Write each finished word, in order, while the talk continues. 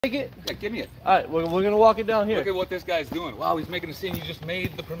Take it? Yeah, give me it. All right, we're going to walk it down here. Look at what this guy's doing. Wow, he's making a scene. You just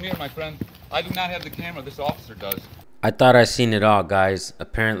made the premiere, my friend. I do not have the camera. This officer does. I thought I seen it all, guys.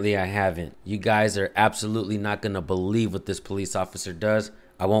 Apparently I haven't. You guys are absolutely not going to believe what this police officer does.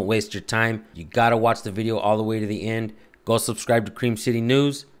 I won't waste your time. You got to watch the video all the way to the end. Go subscribe to Cream City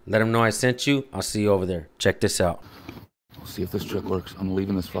News. Let them know I sent you. I'll see you over there. Check this out. We'll see if this trick works. I'm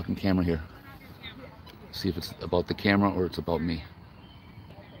leaving this fucking camera here. See if it's about the camera or it's about me.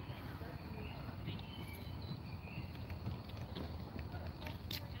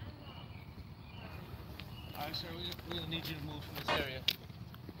 Alright, sir, we're going to need you to move from this area.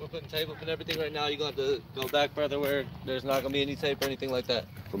 We're putting tape up and everything right now. You're going to have to go back further where there's not going to be any tape or anything like that.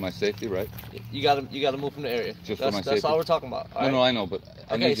 For my safety, right? You got to move from the area. Just for my safety? That's all we're talking about. All right? No, I know, but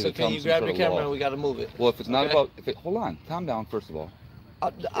I need you to tell me some grab sort your of camera law. and we got to move it? Well, if it's not about... hold on. Calm down, first of all.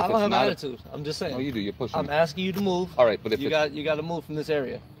 I don't have an attitude. I'm just saying. No, you do. You're pushing. I'm asking you to move. All right, but if you got to move from this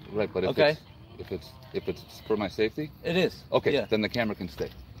area. Right, but if it's for my safety, it is. Okay, yeah. then the camera can stay.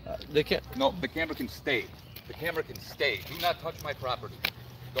 No, the camera can stay. The camera can stay. Do not touch my property.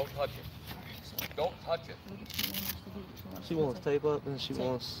 Don't touch it. Don't touch it. She wants tape up and she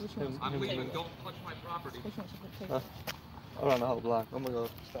wants. I'm leaving. Don't touch my property. Around the whole block. I'm gonna go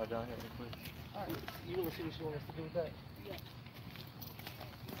start down here real quick. All right. You wanna see what she wants to do with that? Yeah.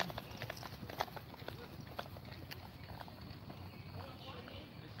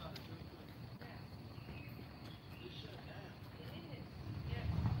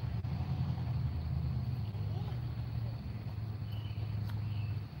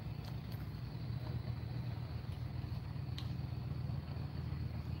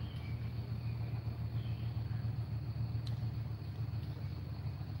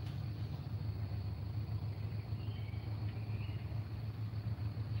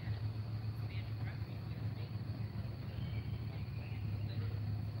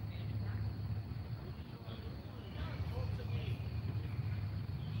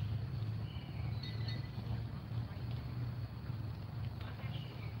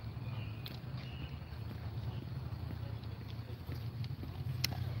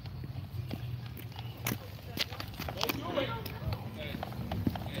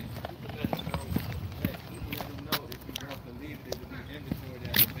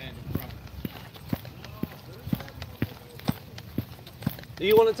 Do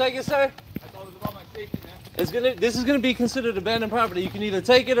you want to take it, sir? I thought it was about my safety, man. This is gonna be considered abandoned property. You can either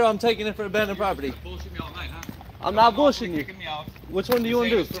take it or I'm taking it for abandoned property. You're bullshitting me all night, huh? I'm not bullshitting you. Kicking me out. Which one do you want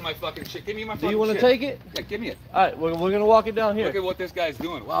to do? For my fucking shit. Give me my fucking shit. Do you want to take it? Yeah, give me it. All right, we're gonna walk it down here. Look at what this guy's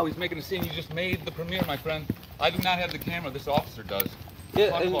doing. Wow, he's making a scene. You just made the premiere, my friend. I do not have the camera. This officer does.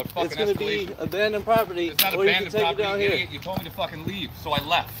 Yeah, and it's gonna be abandoned property. It's not or abandoned you can take property, it down you here. idiot. You told me to fucking leave, so I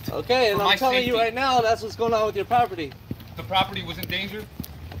left. Okay, and I'm telling you right now, that's what's going on with your property. The property was in danger?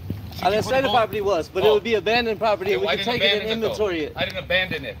 I didn't say the property was, but it would be abandoned property, and we could take it and inventory it. I didn't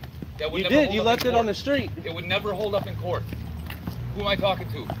abandon it. You did. You left it on the street. It would never hold up in court. Who am I talking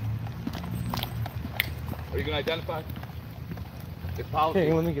to? Are you going to identify? It's policy.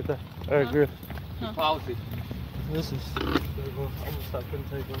 Hey, let me get that. All right, Griff. It's policy. This is. I'm gonna stop and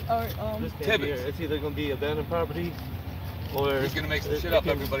take one. All right, this can't be here. It's either gonna be abandoned property, or he's gonna make some shit up,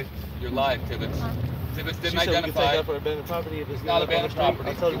 everybody. You're live, Tibbetts. Tibbetts didn't identify. We can take that for abandoned property if it's not abandoned property.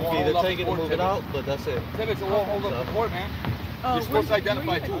 I told you to either take it or move it out, but that's it. Tibbetts, it won't hold up in court, man. You're supposed to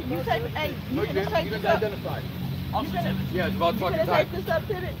identify too. Hey, no, you didn't. You didn't identify. Yeah, it's about fucking time.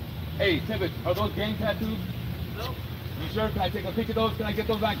 Hey, Tibbetts, are those gang tattoos? No. You sure? Can I take a pic of those? Can I get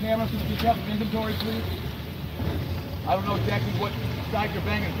those on camera so we can have an inventory, please? I don't know exactly what side you're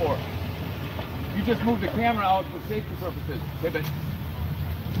banging for. You just moved the camera out for safety purposes, Tibbetts.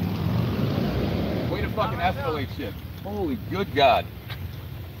 Way to fucking escalate shit. Holy good God.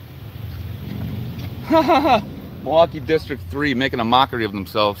 Milwaukee District 3 making a mockery of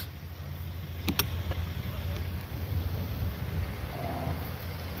themselves.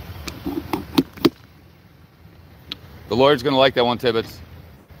 The lawyer's gonna like that one, Tibbetts.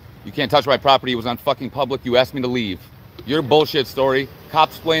 You can't touch my property. It was on fucking public. You asked me to leave. Your bullshit story,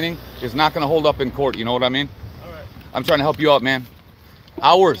 cop-splaining, is not gonna hold up in court. You know what I mean? All right. I'm trying to help you out, man.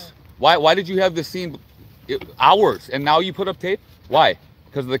 Hours. Why did you have this scene? Hours, and now you put up tape? Why?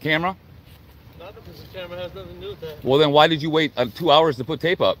 Because of the camera? Not because the camera has nothing to do with that. Well, then why did you wait 2 hours to put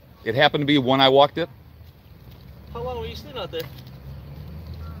tape up? It happened to be when I walked it. How long were you sitting out there?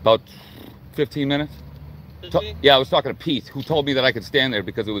 About 15 minutes. 15? Yeah, I was talking to Pete, who told me that I could stand there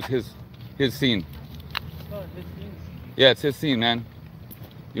because it was his scene. Oh, his scene? Yeah, it's his scene, man.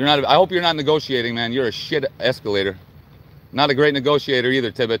 You're not. I hope you're not negotiating, man. You're a shit escalator. Not a great negotiator either,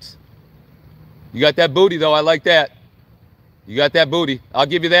 Tibbetts. You got that booty though. I like that. You got that booty. I'll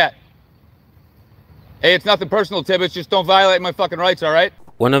give you that. Hey, it's nothing personal, Tibbetts. Just don't violate my fucking rights, all right?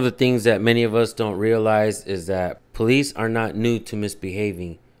 One of the things that many of us don't realize is that police are not new to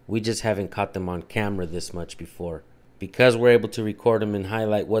misbehaving. We just haven't caught them on camera this much before. Because we're able to record them and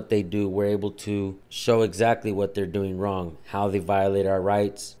highlight what they do, we're able to show exactly what they're doing wrong, how they violate our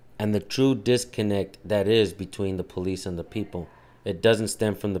rights, and the true disconnect that is between the police and the people. It doesn't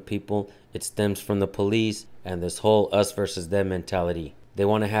stem from the people, it stems from the police and this whole us versus them mentality. They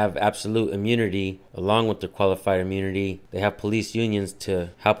want to have absolute immunity along with their qualified immunity. They have police unions to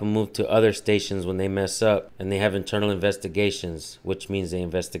help them move to other stations when they mess up, and they have internal investigations, which means they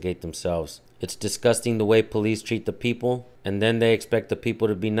investigate themselves. It's disgusting the way police treat the people, and then they expect the people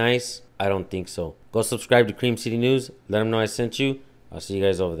to be nice. I don't think so. Go subscribe to Cream City News. Let them know I sent you. I'll see you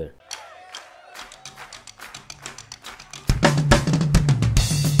guys over there.